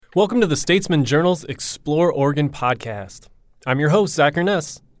Welcome to the Statesman Journal's Explore Oregon podcast. I'm your host, Zach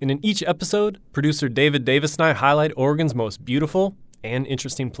Ernest, and in each episode, producer David Davis and I highlight Oregon's most beautiful and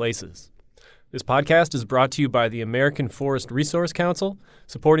interesting places. This podcast is brought to you by the American Forest Resource Council,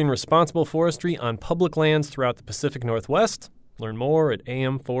 supporting responsible forestry on public lands throughout the Pacific Northwest. Learn more at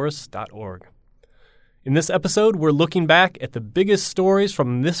amforests.org. In this episode, we're looking back at the biggest stories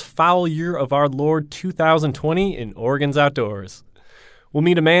from this foul year of our Lord 2020 in Oregon's outdoors. We'll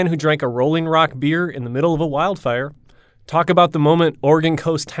meet a man who drank a Rolling Rock beer in the middle of a wildfire, talk about the moment Oregon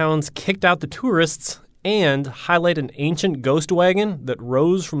coast towns kicked out the tourists, and highlight an ancient ghost wagon that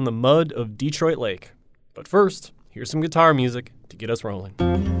rose from the mud of Detroit Lake. But first, here's some guitar music to get us rolling.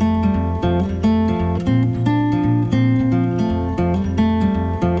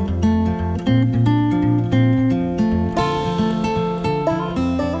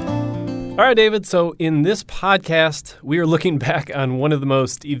 All right, David, so in this podcast, we are looking back on one of the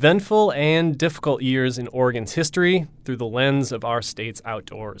most eventful and difficult years in Oregon's history through the lens of our state's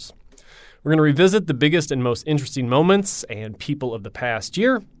outdoors. We're going to revisit the biggest and most interesting moments and people of the past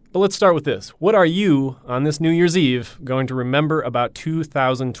year, but let's start with this. What are you, on this New Year's Eve, going to remember about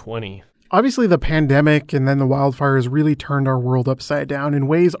 2020? Obviously, the pandemic and then the wildfires really turned our world upside down in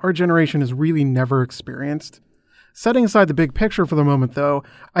ways our generation has really never experienced. Setting aside the big picture for the moment, though,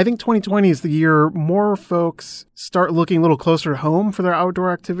 I think 2020 is the year more folks start looking a little closer to home for their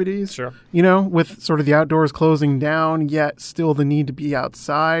outdoor activities. Sure. You know, with sort of the outdoors closing down, yet still the need to be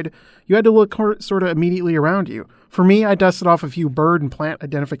outside. You had to look sort of immediately around you. For me, I dusted off a few bird and plant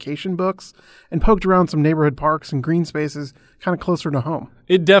identification books and poked around some neighborhood parks and green spaces kind of closer to home.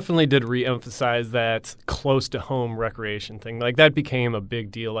 It definitely did reemphasize that close-to-home recreation thing. Like, that became a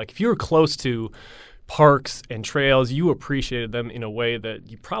big deal. Like, if you were close to parks and trails, you appreciated them in a way that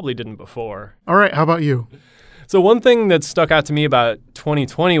you probably didn't before. All right, how about you? So one thing that stuck out to me about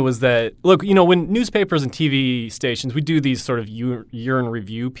 2020 was that, look, you know, when newspapers and TV stations, we do these sort of year in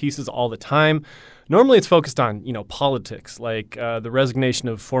review pieces all the time. Normally it's focused on, you know, politics, like the resignation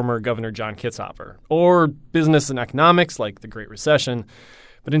of former Governor John Kitzhaber, or business and economics, like the Great Recession.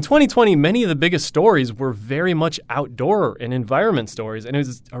 But in 2020, many of the biggest stories were very much outdoor and environment stories, and it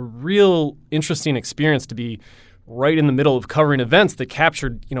was a real interesting experience to be right in the middle of covering events that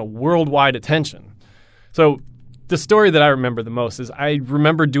captured, you know, worldwide attention. So the story that I remember the most is I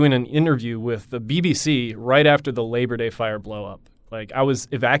remember doing an interview with the BBC right after the Labor Day fire blow up. Like, I was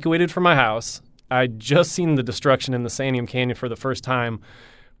evacuated from my house. I'd just seen the destruction in the Santiam Canyon for the first time.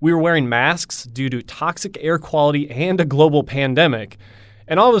 We were wearing masks due to toxic air quality and a global pandemic.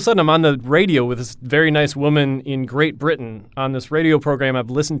 And all of a sudden, I'm on the radio with this very nice woman in Great Britain on this radio program I've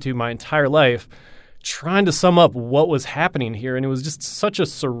listened to my entire life, trying to sum up what was happening here. And it was just such a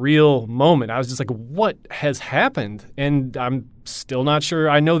surreal moment. I was just like, what has happened? And I'm still not sure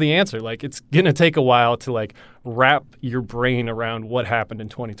I know the answer. Like, it's going to take a while to, like, wrap your brain around what happened in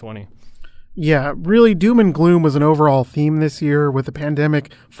 2020. Yeah, really, doom and gloom was an overall theme this year, with the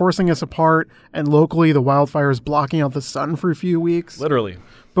pandemic forcing us apart and locally the wildfires blocking out the sun for a few weeks. Literally.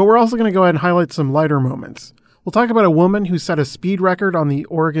 But we're also going to go ahead and highlight some lighter moments. We'll talk about a woman who set a speed record on the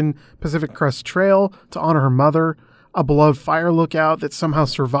Oregon Pacific Crest Trail to honor her mother, a beloved fire lookout that somehow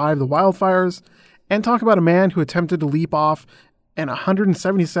survived the wildfires, and talk about a man who attempted to leap off an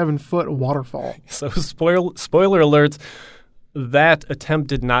 177-foot waterfall. So spoiler alert, that attempt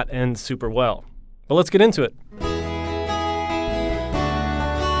did not end super well. But let's get into it.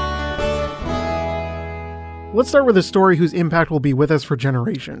 Let's start with a story whose impact will be with us for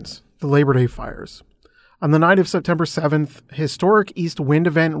generations, the Labor Day fires. On the night of September 7th, a historic east wind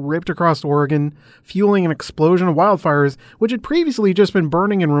event ripped across Oregon, fueling an explosion of wildfires which had previously just been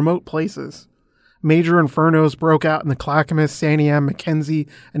burning in remote places. Major infernos broke out in the Clackamas, Santiam, McKenzie,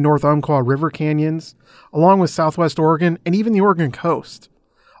 and North Umpqua River canyons, along with southwest Oregon and even the Oregon coast.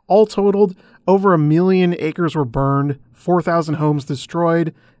 All totaled, over 1 million acres were burned, 4,000 homes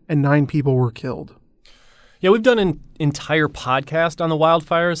destroyed, and 9 people were killed. Yeah, we've done an entire podcast on the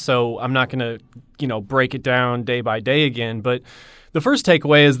wildfires, so I'm not going to, break it down day by day again. But the first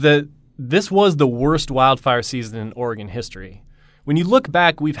takeaway is that this was the worst wildfire season in Oregon history. When you look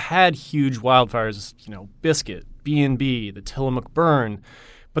back, we've had huge wildfires, Biscuit, B&B, the Tillamook Burn,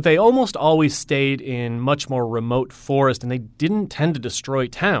 but they almost always stayed in much more remote forest, and they didn't tend to destroy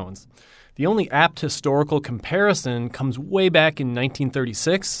towns. The only apt historical comparison comes way back in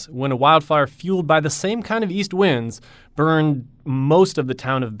 1936, when a wildfire fueled by the same kind of east winds burned most of the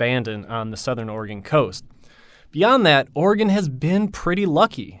town of Bandon on the southern Oregon coast. Beyond that, Oregon has been pretty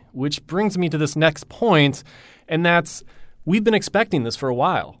lucky, which brings me to this next point, and that's we've been expecting this for a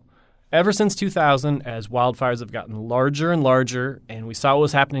while. Ever since 2000, as wildfires have gotten larger and larger, and we saw what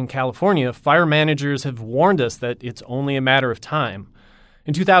was happening in California, fire managers have warned us that it's only a matter of time.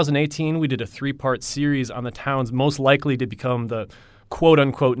 In 2018, we did a 3-part series on the towns most likely to become the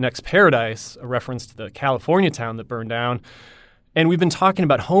quote-unquote next paradise, a reference to the California town that burned down. And we've been talking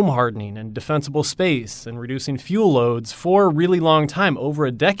about home hardening and defensible space and reducing fuel loads for a really long time, over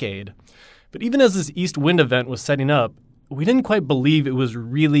a decade. But even as this east wind event was setting up, we didn't quite believe it was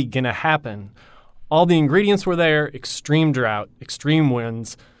really going to happen. All the ingredients were there: extreme drought, extreme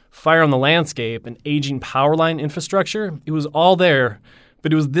winds, fire on the landscape, and aging power line infrastructure. It was all there,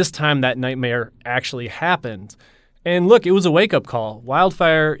 but it was this time that nightmare actually happened. And look, it was a wake-up call.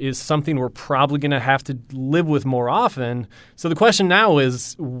 Wildfire is something we're probably going to have to live with more often. So the question now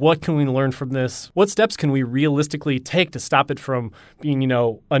is, what can we learn from this? What steps can we realistically take to stop it from being,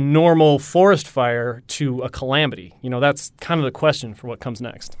 a normal forest fire to a calamity? That's kind of the question for what comes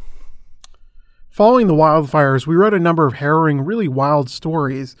next. Following the wildfires, we read a number of harrowing, really wild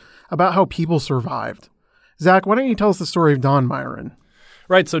stories about how people survived. Zach, why don't you tell us the story of Don Myron?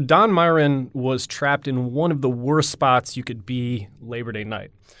 Right, so Don Myron was trapped in one of the worst spots you could be Labor Day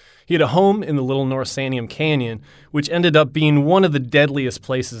night. He had a home in the Little North Santiam Canyon, which ended up being one of the deadliest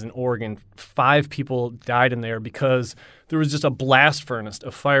places in Oregon. 5 people died in there because there was just a blast furnace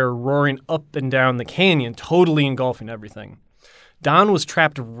of fire roaring up and down the canyon, totally engulfing everything. Don was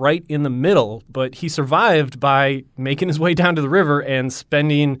trapped right in the middle, but he survived by making his way down to the river and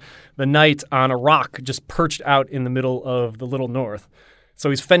spending the night on a rock just perched out in the middle of the Little North. So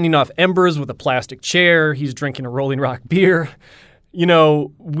he's fending off embers with a plastic chair. He's drinking a Rolling Rock beer.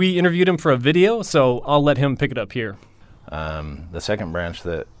 We interviewed him for a video, so I'll let him pick it up here. The second branch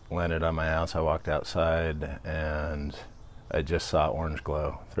that landed on my house, I walked outside and I just saw orange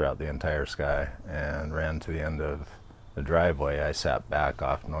glow throughout the entire sky and ran to the end of the driveway. I sat back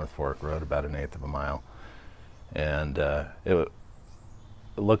off North Fork Road about 1/8 of a mile, and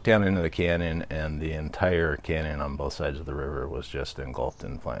looked down into the canyon, and the entire canyon on both sides of the river was just engulfed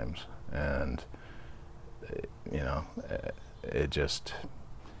in flames. And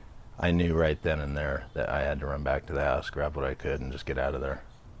I knew right then and there that I had to run back to the house, grab what I could, and just get out of there.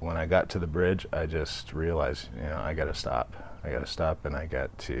 When I got to the bridge, I just realized, I got to stop. And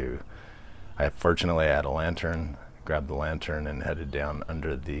fortunately I had a lantern, grabbed the lantern and headed down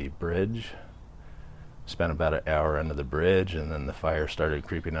under the bridge. Spent about an hour under the bridge, and then the fire started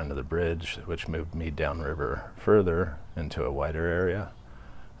creeping under the bridge, which moved me downriver further into a wider area.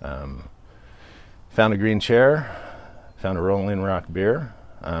 Found a green chair, found a Rolling Rock beer,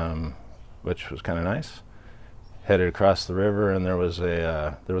 which was kind of nice. Headed across the river, and there was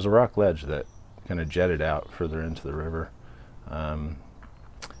a rock ledge that kind of jetted out further into the river.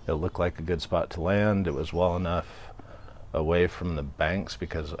 It looked like a good spot to land. It was well enough away from the banks,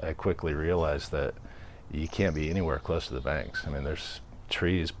 because I quickly realized that you can't be anywhere close to the banks. I mean, there's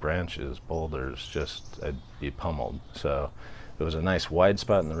trees, branches, boulders, I'd be pummeled. So it was a nice wide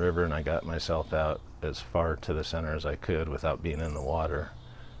spot in the river, and I got myself out as far to the center as I could without being in the water.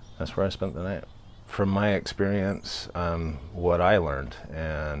 That's where I spent the night. From my experience, what I learned,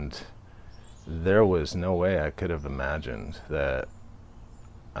 and there was no way I could have imagined that,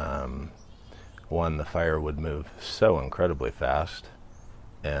 the fire would move so incredibly fast,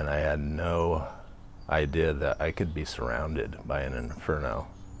 and I had no idea that I could be surrounded by an inferno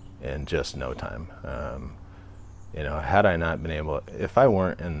in just no time. Had I not been able, if I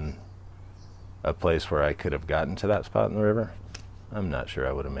weren't in a place where I could have gotten to that spot in the river, I'm not sure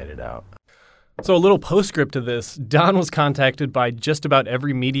I would have made it out. So a little postscript to this, Don was contacted by just about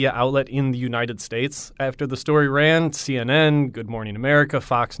every media outlet in the United States after the story ran: CNN, Good Morning America,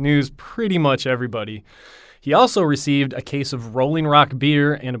 Fox News, pretty much everybody. He also received a case of Rolling Rock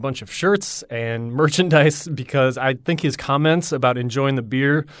beer and a bunch of shirts and merchandise, because I think his comments about enjoying the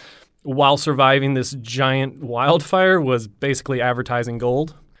beer while surviving this giant wildfire was basically advertising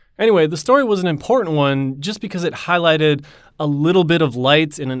gold. Anyway, the story was an important one just because it highlighted a little bit of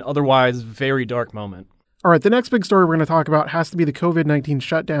light in an otherwise very dark moment. All right, the next big story we're going to talk about has to be the COVID-19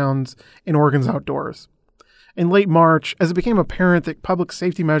 shutdowns in Oregon's outdoors. In late March, as it became apparent that public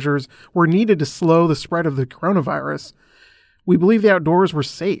safety measures were needed to slow the spread of the coronavirus, we believe the outdoors were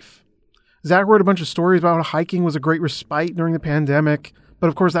safe. Zach wrote a bunch of stories about how hiking was a great respite during the pandemic, but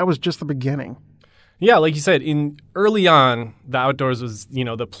of course that was just the beginning. Yeah, like you said, early on, the outdoors was,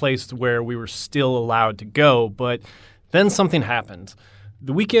 the place where we were still allowed to go, but then something happened.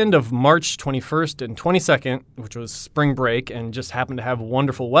 The weekend of March 21st and 22nd, which was spring break and just happened to have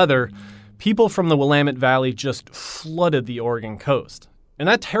wonderful weather, people from the Willamette Valley just flooded the Oregon coast. And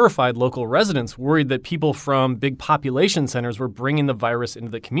that terrified local residents, worried that people from big population centers were bringing the virus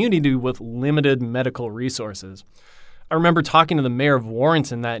into the community with limited medical resources. I remember talking to the mayor of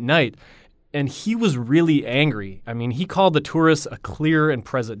Warrenton that night, and he was really angry. I mean, he called the tourists a clear and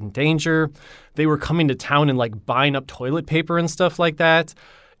present danger. They were coming to town and like buying up toilet paper and stuff like that.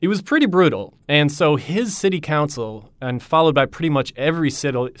 It was pretty brutal. And so his city council, and followed by pretty much every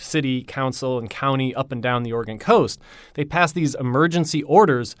city council and county up and down the Oregon coast, they passed these emergency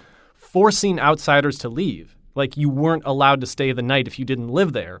orders forcing outsiders to leave. Like you weren't allowed to stay the night if you didn't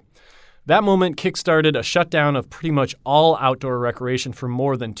live there. That moment kickstarted a shutdown of pretty much all outdoor recreation for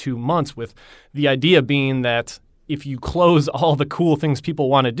more than 2 months, with the idea being that if you close all the cool things people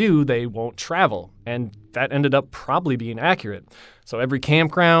want to do, they won't travel. And that ended up probably being accurate. So every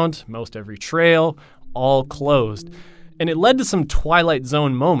campground, most every trail, all closed. And it led to some Twilight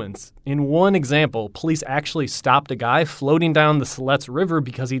Zone moments. In one example, police actually stopped a guy floating down the Siletz River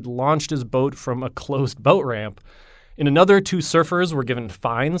because he'd launched his boat from a closed boat ramp. In another, 2 surfers were given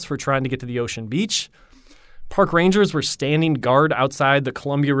fines for trying to get to the ocean beach. Park rangers were standing guard outside the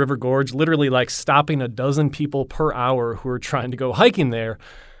Columbia River Gorge, literally like stopping a dozen people per hour who were trying to go hiking there.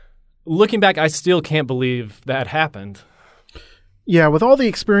 Looking back, I still can't believe that happened. Yeah, with all the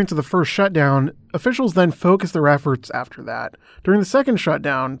experience of the first shutdown, officials then focused their efforts after that. During the second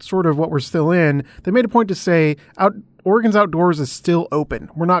shutdown, sort of what we're still in, they made a point to say, Oregon's outdoors is still open.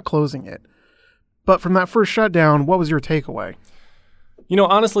 We're not closing it. But from that first shutdown, what was your takeaway? You know,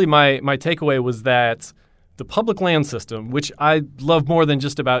 honestly, my takeaway was that the public land system, which I love more than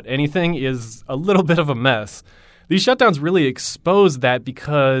just about anything, is a little bit of a mess. These shutdowns really exposed that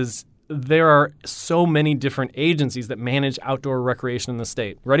because there are so many different agencies that manage outdoor recreation in the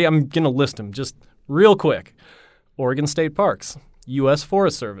state. Ready? I'm going to list them just real quick. Oregon State Parks, U.S.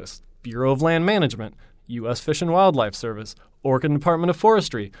 Forest Service, Bureau of Land Management, U.S. Fish and Wildlife Service, Oregon Department of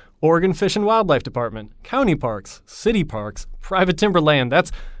Forestry, Oregon Fish and Wildlife Department, county parks, city parks, private timberland.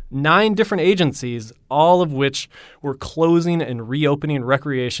 That's 9 different agencies, all of which were closing and reopening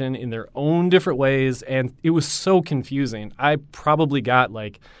recreation in their own different ways, and it was so confusing. I probably got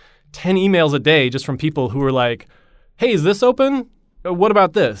like 10 emails a day just from people who were like, hey, is this open? What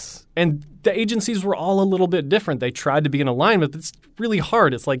about this? And the agencies were all a little bit different. They tried to be in alignment, but it's really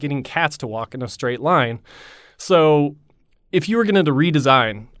hard. It's like getting cats to walk in a straight line. So if you were going to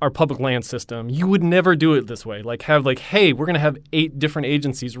redesign our public land system, you would never do it this way. Hey, we're going to have 8 different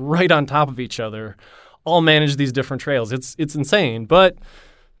agencies right on top of each other, all manage these different trails. It's insane. But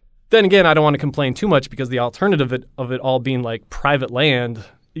then again, I don't want to complain too much because the alternative of it all being like private land,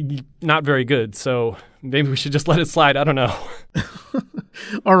 not very good. So maybe we should just let it slide. I don't know.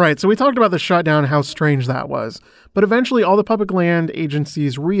 All right, so we talked about the shutdown, how strange that was. But eventually all the public land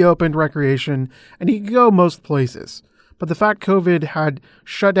agencies reopened recreation, and you could go most places. But the fact COVID had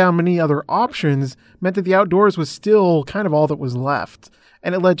shut down many other options meant that the outdoors was still kind of all that was left.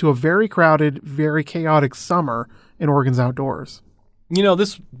 And it led to a very crowded, very chaotic summer in Oregon's outdoors. You know,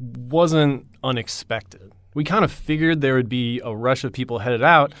 this wasn't unexpected. We kind of figured there would be a rush of people headed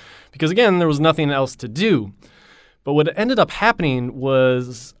out because, again, there was nothing else to do. But what ended up happening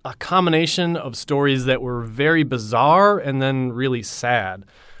was a combination of stories that were very bizarre and then really sad.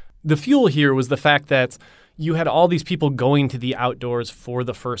 The fuel here was the fact that you had all these people going to the outdoors for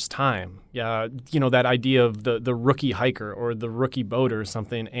the first time. That idea of the rookie hiker or the rookie boater or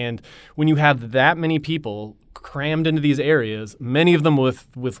something. And when you have that many people crammed into these areas, many of them with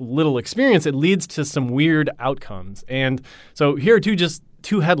little experience, it leads to some weird outcomes. And so here are just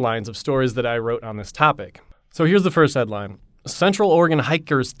two headlines of stories that I wrote on this topic. So here's the first headline. Central Oregon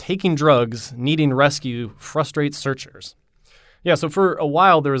hikers taking drugs, needing rescue, frustrate searchers. Yeah, so for a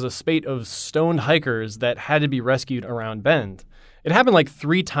while, there was a spate of stoned hikers that had to be rescued around Bend. It happened like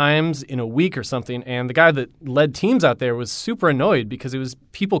 3 times in a week or something, and the guy that led teams out there was super annoyed because it was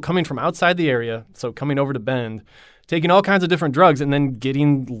people coming from outside the area, so coming over to Bend, taking all kinds of different drugs, and then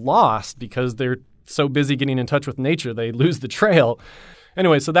getting lost because they're so busy getting in touch with nature, they lose the trail.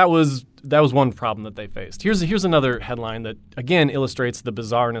 Anyway, so that was one problem that they faced. Here's another headline that, again, illustrates the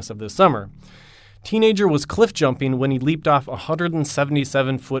bizarreness of this summer. Teenager was cliff jumping when he leaped off a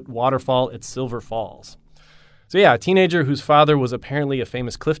 177-foot waterfall at Silver Falls. So yeah, a teenager whose father was apparently a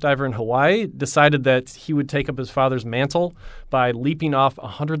famous cliff diver in Hawaii decided that he would take up his father's mantle by leaping off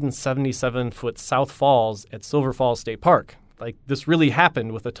 177-foot South Falls at Silver Falls State Park. Like, this really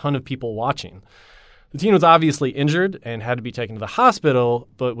happened with a ton of people watching. The teen was obviously injured and had to be taken to the hospital,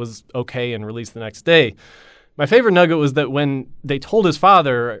 but was okay and released the next day. My favorite nugget was that when they told his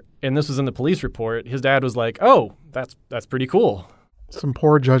father, and this was in the police report, his dad was like, "Oh, that's pretty cool." Some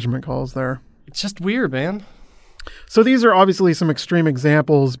poor judgment calls there. It's just weird, man. So these are obviously some extreme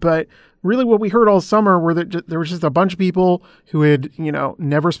examples, but really what we heard all summer were that there was just a bunch of people who had,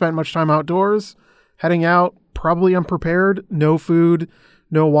 never spent much time outdoors, heading out, probably unprepared, no food,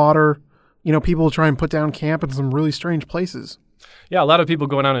 no water. People try and put down camp in some really strange places. Yeah, a lot of people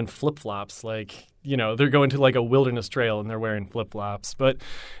going out in flip-flops, they're going to like a wilderness trail and they're wearing flip-flops. But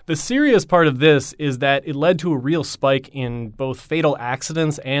the serious part of this is that it led to a real spike in both fatal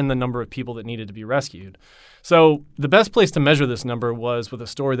accidents and the number of people that needed to be rescued. So the best place to measure this number was with a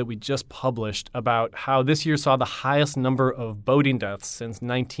story that we just published about how this year saw the highest number of boating deaths since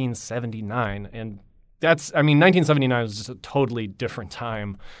 1979. And 1979 was just a totally different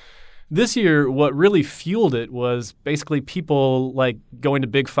time. This year, what really fueled it was basically people like going to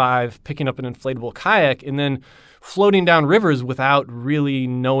Big Five, picking up an inflatable kayak, and then floating down rivers without really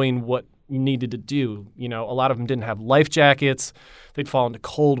knowing what you needed to do. A lot of them didn't have life jackets. They'd fall into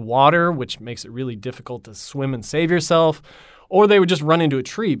cold water, which makes it really difficult to swim and save yourself. Or they would just run into a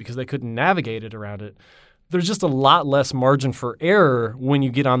tree because they couldn't navigate it around it. There's just a lot less margin for error when you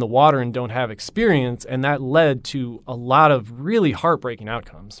get on the water and don't have experience, and that led to a lot of really heartbreaking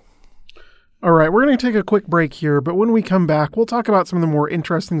outcomes. All right, we're going to take a quick break here, but when we come back, we'll talk about some of the more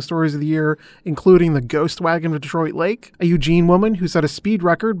interesting stories of the year, including the ghost wagon of Detroit Lake, a Eugene woman who set a speed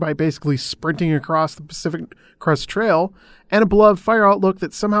record by basically sprinting across the Pacific Crest Trail, and a beloved fire outlook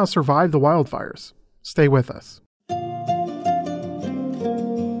that somehow survived the wildfires. Stay with us.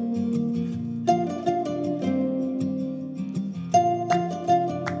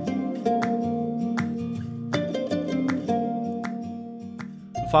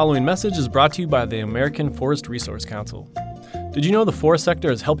 The following message is brought to you by the American Forest Resource Council. Did you know the forest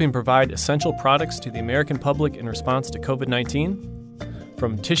sector is helping provide essential products to the American public in response to COVID-19?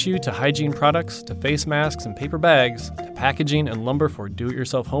 From tissue to hygiene products to face masks and paper bags to packaging and lumber for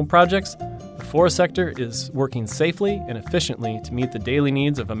do-it-yourself home projects, the forest sector is working safely and efficiently to meet the daily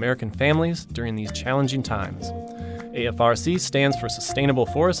needs of American families during these challenging times. AFRC stands for Sustainable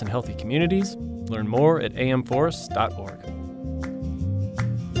Forests and Healthy Communities. Learn more at amforests.org.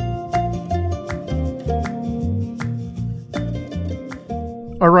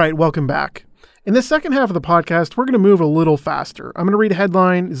 All right, welcome back. In the second half of the podcast, we're going to move a little faster. I'm going to read a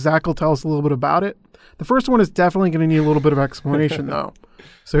headline. Zach will tell us a little bit about it. The first one is definitely going to need a little bit of explanation, though.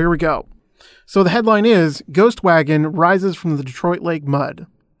 So here we go. So the headline is, Ghost Wagon rises from the Detroit Lake mud.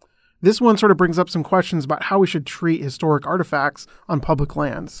 This one sort of brings up some questions about how we should treat historic artifacts on public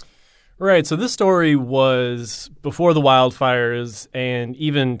lands. Right. So this story was before the wildfires and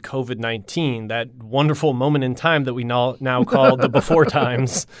even COVID-19, that wonderful moment in time that we now call the before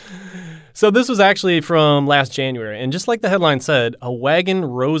times. So this was actually from last January. And just like the headline said, a wagon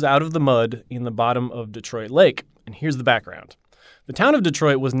rose out of the mud in the bottom of Detroit Lake. And here's the background. The town of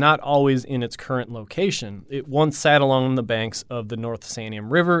Detroit was not always in its current location. It once sat along the banks of the North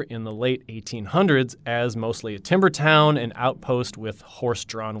Santiam River in the late 1800s as mostly a timber town and outpost with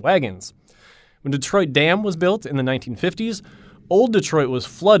horse-drawn wagons. When Detroit Dam was built in the 1950s, Old Detroit was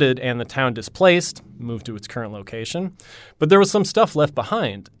flooded and the town displaced, moved to its current location. But there was some stuff left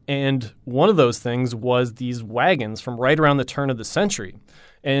behind, and one of those things was these wagons from right around the turn of the century.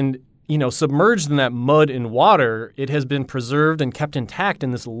 And submerged in that mud and water, it has been preserved and kept intact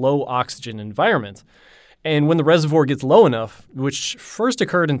in this low oxygen environment. And when the reservoir gets low enough, which first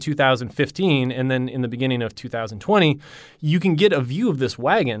occurred in 2015 and then in the beginning of 2020, you can get a view of this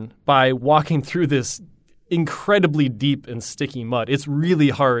wagon by walking through this incredibly deep and sticky mud. It's really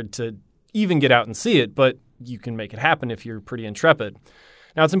hard to even get out and see it, but you can make it happen if you're pretty intrepid.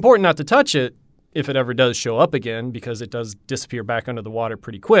 Now, it's important not to touch it if it ever does show up again, because it does disappear back under the water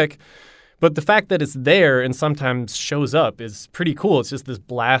pretty quick. But the fact that it's there and sometimes shows up is pretty cool. It's just this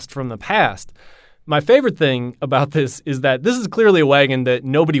blast from the past. My favorite thing about this is that this is clearly a wagon that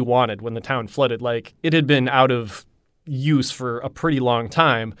nobody wanted when the town flooded. Like, it had been out of use for a pretty long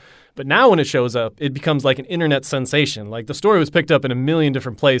time. But now when it shows up, it becomes like an internet sensation. Like, the story was picked up in a million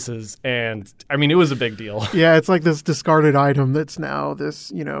different places, and, it was a big deal. Yeah, it's like this discarded item that's now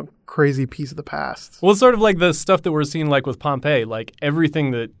this, crazy piece of the past. Well, it's sort of like the stuff that we're seeing, like, with Pompeii. Like,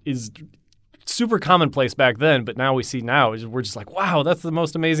 everything that is super commonplace back then, but now we see now, we're just like, wow, that's the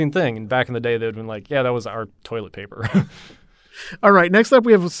most amazing thing. And back in the day, they would have been like, yeah, that was our toilet paper. All right, next up,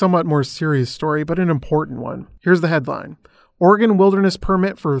 we have a somewhat more serious story, but an important one. Here's the headline. Oregon wilderness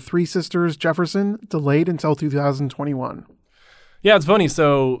permit for Three Sisters Jefferson delayed until 2021. Yeah, it's funny.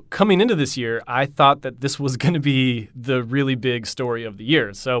 So coming into this year, I thought that this was going to be the really big story of the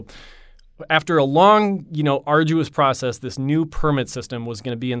year. So after a long, arduous process, this new permit system was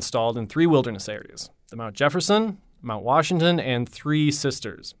going to be installed in 3 wilderness areas: the Mount Jefferson, Mount Washington, and Three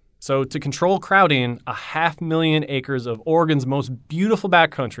Sisters. So to control crowding, 500,000 acres of Oregon's most beautiful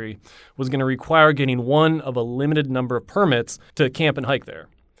backcountry was going to require getting one of a limited number of permits to camp and hike there.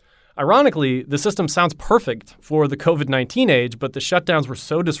 Ironically, the system sounds perfect for the COVID-19 age, but the shutdowns were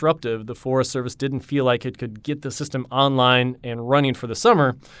so disruptive, the Forest Service didn't feel like it could get the system online and running for the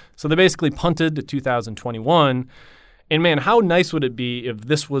summer, so they basically punted to 2021. And man, how nice would it be if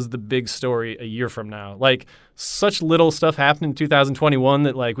this was the big story a year from now? Like, such little stuff happened in 2021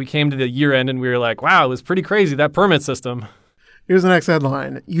 that, like, we came to the year end and we were like, wow, it was pretty crazy, that permit system. Here's the next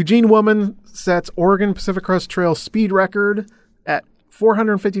headline. Eugene woman sets Oregon Pacific Crest Trail speed record at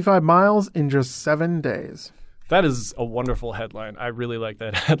 455 miles in just 7 days. That is a wonderful headline. I really like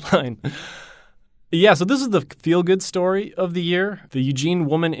that headline. Yeah, so this is the feel-good story of the year. The Eugene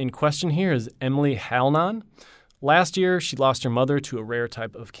woman in question here is Emily Halnon. Last year, she lost her mother to a rare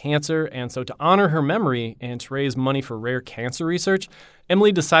type of cancer, and so to honor her memory and to raise money for rare cancer research,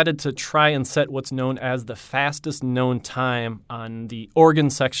 Emily decided to try and set what's known as the fastest known time on the Oregon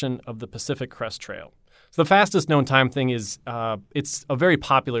section of the Pacific Crest Trail. So the fastest known time thing is it's a very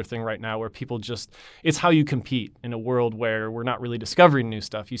popular thing right now where people it's how you compete in a world where we're not really discovering new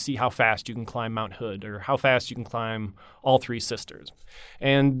stuff. You see how fast you can climb Mount Hood or how fast you can climb all Three Sisters.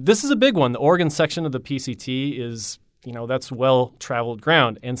 And this is a big one. The Oregon section of the PCT is, that's well-traveled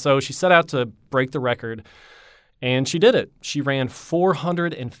ground. And so she set out to break the record, and she did it. She ran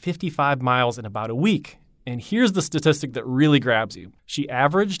 455 miles in about a week. And here's the statistic that really grabs you. She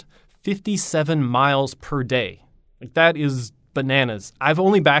averaged 57 miles per day. Like, that is bananas. I've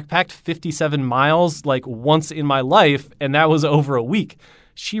only backpacked 57 miles like once in my life, and that was over a week.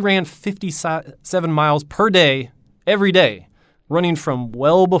 She ran 57 miles per day, every day, running from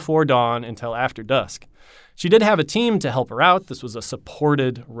well before dawn until after dusk. She did have a team to help her out. This was a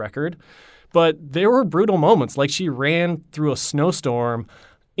supported record, but there were brutal moments. Like, she ran through a snowstorm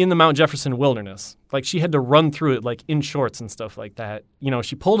in the Mount Jefferson wilderness. Like, she had to run through it like in shorts and stuff like that.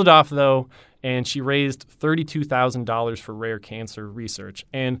 She pulled it off though, and she raised $32,000 for rare cancer research.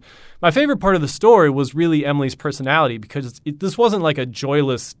 And my favorite part of the story was really Emily's personality, because this wasn't like a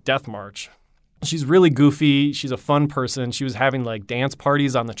joyless death march. She's really goofy. She's a fun person. She was having like dance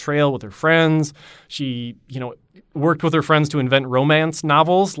parties on the trail with her friends. She, worked with her friends to invent romance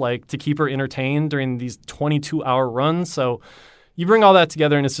novels, like to keep her entertained during these 22-hour runs. So you bring all that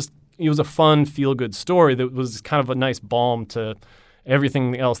together, and it was a fun, feel-good story that was kind of a nice balm to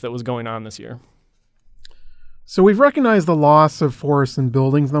everything else that was going on this year. So we've recognized the loss of forests and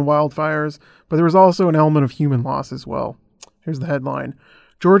buildings in the wildfires, but there was also an element of human loss as well. Here's the headline.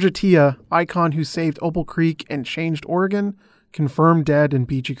 Georgia Tia, icon who saved Opal Creek and changed Oregon, confirmed dead in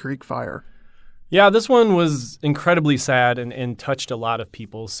Beachy Creek fire. Yeah, this one was incredibly sad and touched a lot of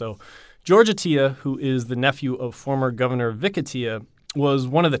people. So Georgia Tia, who is the nephew of former Governor Vic Tia, was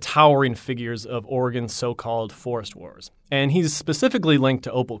one of the towering figures of Oregon's so-called forest wars. And he's specifically linked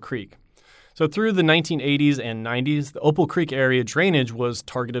to Opal Creek. So through the 1980s and 90s, the Opal Creek area drainage was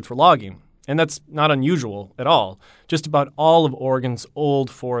targeted for logging. And that's not unusual at all. Just about all of Oregon's old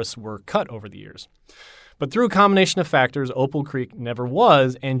forests were cut over the years. But through a combination of factors, Opal Creek never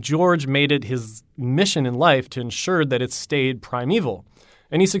was, and George made it his mission in life to ensure that it stayed primeval.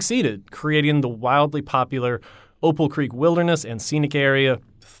 And he succeeded, creating the wildly popular Opal Creek Wilderness and Scenic Area,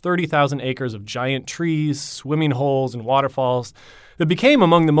 30,000 acres of giant trees, swimming holes, and waterfalls that became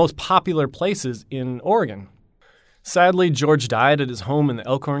among the most popular places in Oregon. Sadly, George died at his home in the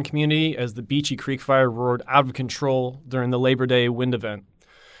Elkhorn community as the Beachy Creek fire roared out of control during the Labor Day wind event.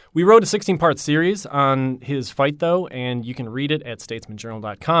 We wrote a 16-part series on his fight, though, and you can read it at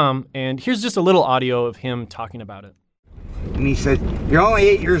statesmanjournal.com. And here's just a little audio of him talking about it. And he said, "You're only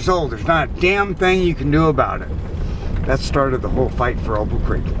 8 years old. There's not a damn thing you can do about it." That started the whole fight for Opal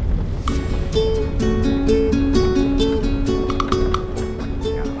Creek.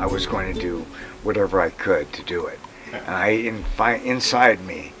 I was going to do whatever I could to do it. And inside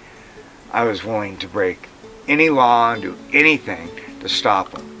me, I was willing to break any law and do anything to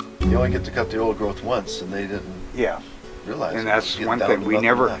stop them. You only get to cut the old growth once, and they didn't realize. And that's one thing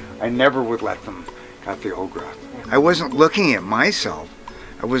I never would let them cut the old growth. I wasn't looking at myself.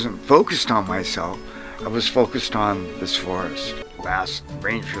 I wasn't focused on myself. I was focused on this forest. The last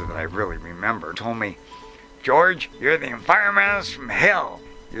ranger that I really remember told me, "George, you're the environmentalist from hell.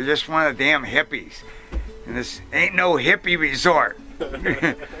 You're just one of the damn hippies. And this ain't no hippie resort."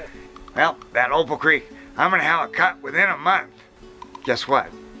 Well, that Opal Creek, I'm going to have it cut within a month. Guess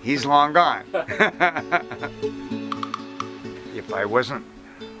what? He's long gone. If I wasn't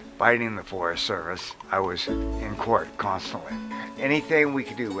fighting the Forest Service, I was in court constantly. Anything we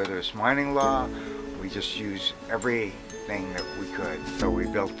could do, whether it's mining law, we just use everything anything that we could. So we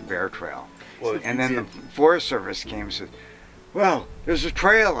built the bear trail. Well, and then the Forest Service came and said, well, there's a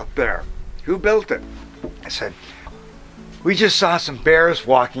trail up there. Who built it? I said, we just saw some bears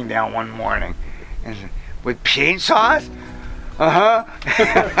walking down one morning. And said, with chainsaws?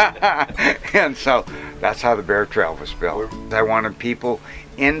 And so that's how the bear trail was built. I wanted people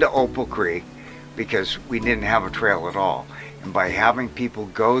into Opal Creek because we didn't have a trail at all. And by having people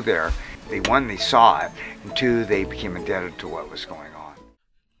go there, they saw it, and two, they became indebted to what was going on.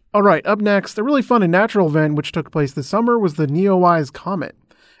 All right, up next, a really fun and natural event which took place this summer was the Neowise Comet.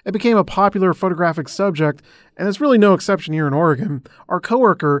 It became a popular photographic subject, and it's really no exception here in Oregon. Our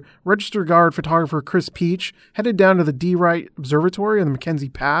coworker, registered guard photographer Chris Peach, headed down to the D. Wright Observatory on the Mackenzie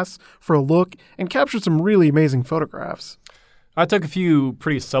Pass for a look and captured some really amazing photographs. I took a few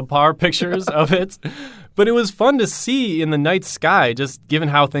pretty subpar pictures of it, but it was fun to see in the night sky, just given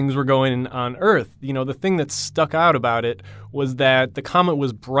how things were going on Earth. You know, the thing that stuck out about it was that the comet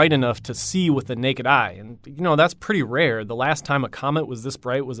was bright enough to see with the naked eye. And, you know, that's pretty rare. The last time a comet was this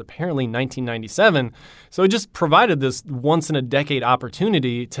bright was apparently 1997. So it just provided this once-in-a-decade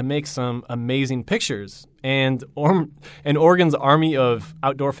opportunity to make some amazing pictures. And Oregon's army of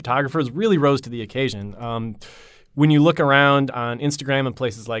outdoor photographers really rose to the occasion. When you look around on Instagram and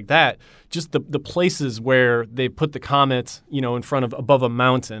places like that, just the places where they put the comet, you know, in front of above a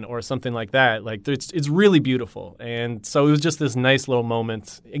mountain or something like that, like it's really beautiful. And so it was just this nice little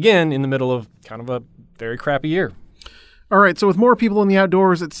moment, again, in the middle of kind of a very crappy year. All right, so with more people in the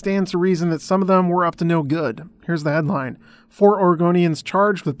outdoors, it stands to reason that some of them were up to no good. Here's the headline. 4 Oregonians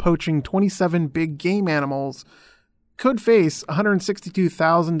charged with poaching 27 big game animals could face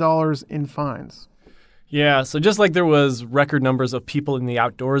 $162,000 in fines. Yeah, so just like there was record numbers of people in the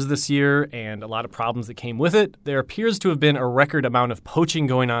outdoors this year and a lot of problems that came with it, there appears to have been a record amount of poaching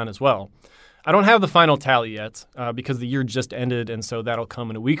going on as well. I don't have the final tally yet because the year just ended, and so that'll come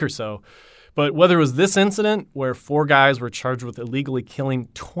in a week or so. But whether it was this incident where 4 guys were charged with illegally killing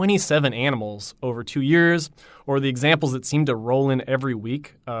 27 animals over 2 years, or the examples that seem to roll in every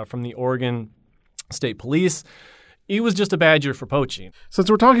week from the Oregon State Police, it was just a bad year for poaching. Since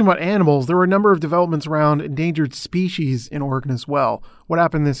we're talking about animals, there were a number of developments around endangered species in Oregon as well. What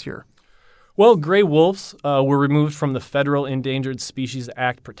happened this year? Well, gray wolves were removed from the Federal Endangered Species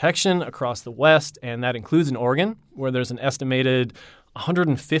Act protection across the West, and that includes in Oregon, where there's an estimated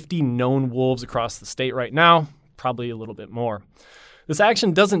 150 known wolves across the state right now, probably a little bit more. This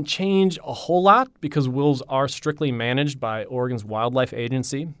action doesn't change a whole lot because wolves are strictly managed by Oregon's Wildlife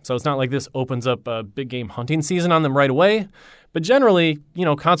Agency. So it's not like this opens up a big game hunting season on them right away. But generally, you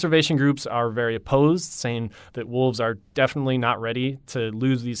know, conservation groups are very opposed, saying that wolves are definitely not ready to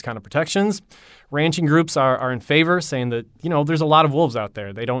lose these kind of protections. Ranching groups are in favor, saying that, you know, there's a lot of wolves out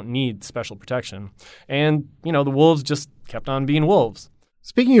there. They don't need special protection. And, you know, the wolves just kept on being wolves.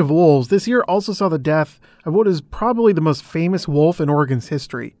 Speaking of wolves, this year also saw the death of what is probably the most famous wolf in Oregon's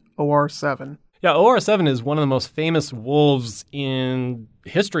history, OR7. Yeah, OR7 is one of the most famous wolves in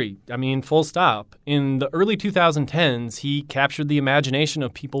history. I mean, full stop. In the early 2010s, he captured the imagination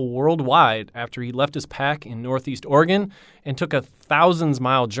of people worldwide after he left his pack in northeast Oregon and took a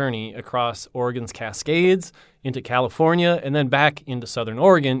thousands-mile journey across Oregon's Cascades, into California, and then back into southern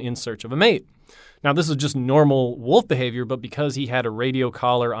Oregon in search of a mate. Now, this is just normal wolf behavior, but because he had a radio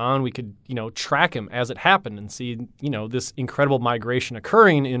collar on, we could, you know, track him as it happened and see, you know, this incredible migration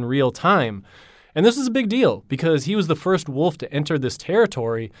occurring in real time. And this is a big deal because he was the first wolf to enter this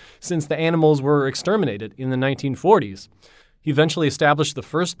territory since the animals were exterminated in the 1940s. He eventually established the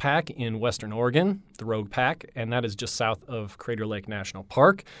first pack in western Oregon, the Rogue Pack, and that is just south of Crater Lake National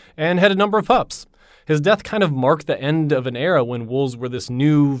Park, and had a number of pups. His death kind of marked the end of an era when wolves were this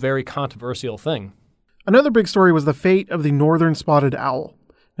new, very controversial thing. Another big story was the fate of the northern spotted owl.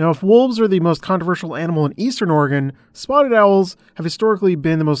 Now, if wolves are the most controversial animal in eastern Oregon, spotted owls have historically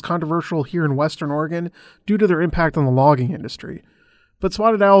been the most controversial here in western Oregon due to their impact on the logging industry. But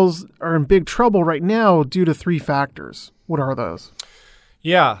spotted owls are in big trouble right now due to 3 factors. What are those?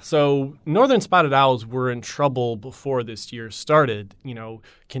 Yeah, so northern spotted owls were in trouble before this year started. You know,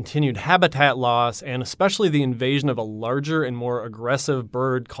 continued habitat loss and especially the invasion of a larger and more aggressive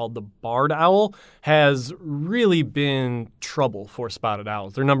bird called the barred owl has really been trouble for spotted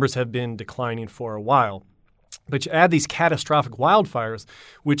owls. Their numbers have been declining for a while. But you add these catastrophic wildfires,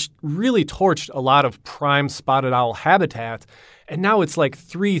 which really torched a lot of prime spotted owl habitat, and now it's like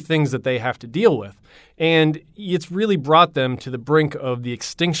 3 things that they have to deal with. And it's really brought them to the brink of the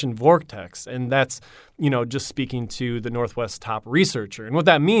extinction vortex. And that's, you know, just speaking to the Northwest top researcher. And what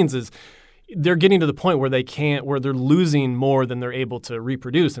that means is they're getting to the point where they're losing more than they're able to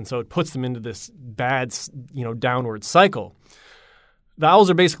reproduce. And so it puts them into this bad, downward cycle. The owls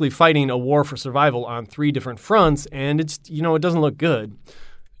are basically fighting a war for survival on 3 different fronts, and it doesn't look good.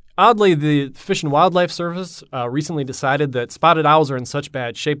 Oddly, the Fish and Wildlife Service recently decided that spotted owls are in such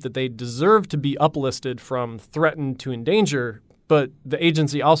bad shape that they deserve to be uplisted from threatened to endanger, but the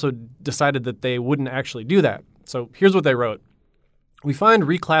agency also decided that they wouldn't actually do that. So here's what they wrote. We find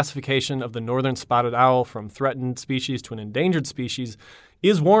reclassification of the northern spotted owl from threatened species to an endangered species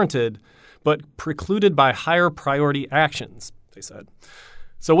is warranted, but precluded by higher priority actions, they said.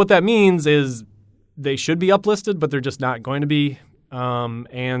 So what that means is they should be uplisted, but they're just not going to be.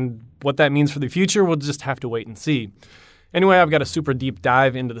 And what that means for the future, we'll just have to wait and see. Anyway, I've got a super deep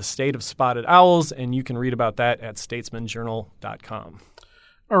dive into the state of spotted owls, and you can read about that at statesmanjournal.com.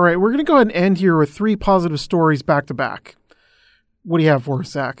 All right, we're going to go ahead and end here with 3 positive stories back to back. What do you have for us,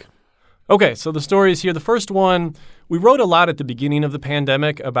 Zach? Okay, so the story is here. The first one, we wrote a lot at the beginning of the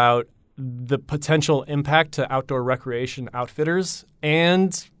pandemic about the potential impact to outdoor recreation outfitters,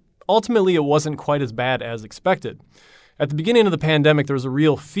 and ultimately it wasn't quite as bad as expected. At the beginning of the pandemic, there was a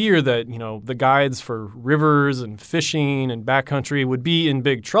real fear that, the guides for rivers and fishing and backcountry would be in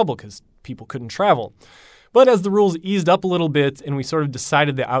big trouble because people couldn't travel. But as the rules eased up a little bit and we sort of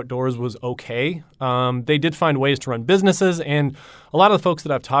decided the outdoors was okay, they did find ways to run businesses. And a lot of the folks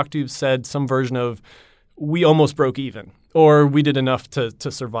that I've talked to said some version of, we almost broke even, or we did enough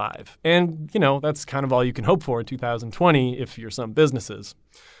to survive. And, that's kind of all you can hope for in 2020 if you're some businesses.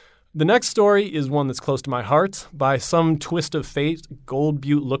 The next story is one that's close to my heart. By some twist of fate, Gold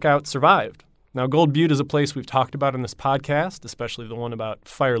Butte Lookout survived. Now, Gold Butte is a place we've talked about in this podcast, especially the one about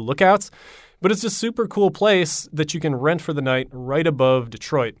fire lookouts. But it's a super cool place that you can rent for the night right above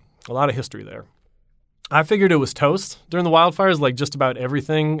Detroit. A lot of history there. I figured it was toast during the wildfires, like just about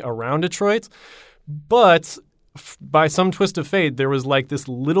everything around Detroit. But by some twist of fate, there was like this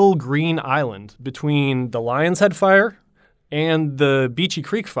little green island between the Lion's Head fire and the Beachy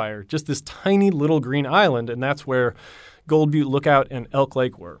Creek fire, just this tiny little green island, and that's where Gold Butte Lookout and Elk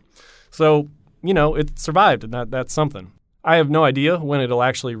Lake were. So, it survived, and that's something. I have no idea when it'll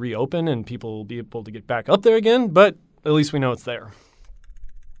actually reopen and people will be able to get back up there again, but at least we know it's there.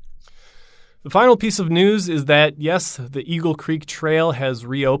 The final piece of news is that, yes, the Eagle Creek Trail has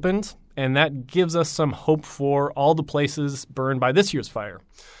reopened, and that gives us some hope for all the places burned by this year's fire.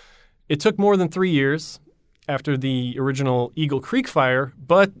 It took more than 3 years after the original Eagle Creek fire,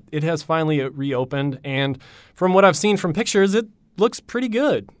 but it has finally reopened, and from what I've seen from pictures, it looks pretty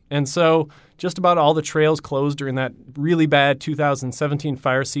good. And so just about all the trails closed during that really bad 2017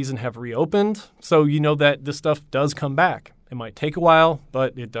 fire season have reopened, so you know that this stuff does come back. It might take a while,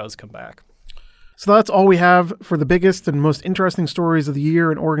 but it does come back. So that's all we have for the biggest and most interesting stories of the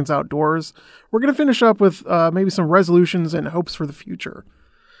year in Oregon's outdoors. We're going to finish up with maybe some resolutions and hopes for the future.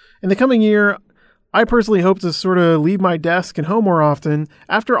 In the coming year, I personally hope to sort of leave my desk and home more often.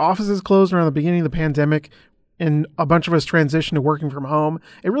 After offices closed around the beginning of the pandemic and a bunch of us transitioned to working from home,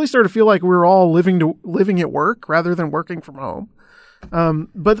 it really started to feel like we were all living at work rather than working from home.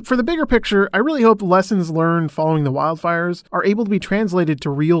 But for the bigger picture, I really hope the lessons learned following the wildfires are able to be translated to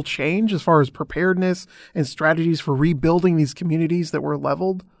real change as far as preparedness and strategies for rebuilding these communities that were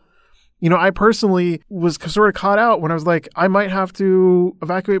leveled. I personally was sort of caught out when I was like, I might have to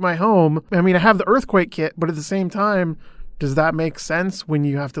evacuate my home. I mean, I have the earthquake kit, but at the same time, does that make sense when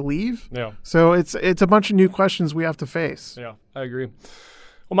you have to leave? Yeah. So it's a bunch of new questions we have to face. Yeah, I agree.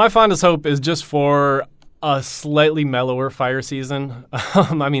 Well, my fondest hope is just for a slightly mellower fire season.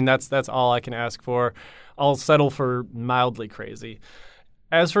 I mean, that's all I can ask for. I'll settle for mildly crazy.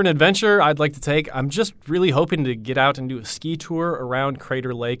 As for an adventure I'd like to take, I'm just really hoping to get out and do a ski tour around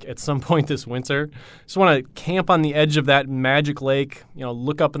Crater Lake at some point this winter. Just want to camp on the edge of that magic lake,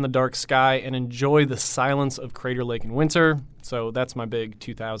 look up in the dark sky and enjoy the silence of Crater Lake in winter. So that's my big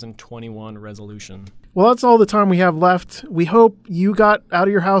 2021 resolution. Well, that's all the time we have left. We hope you got out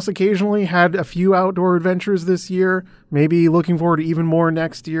of your house occasionally, had a few outdoor adventures this year, maybe looking forward to even more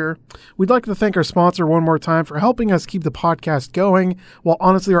next year. We'd like to thank our sponsor one more time for helping us keep the podcast going, while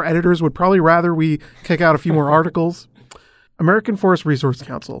honestly our editors would probably rather we kick out a few more articles. American Forest Resource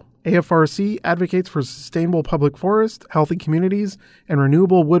Council, AFRC, advocates for sustainable public forest, healthy communities, and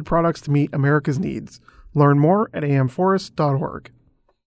renewable wood products to meet America's needs. Learn more at amforest.org.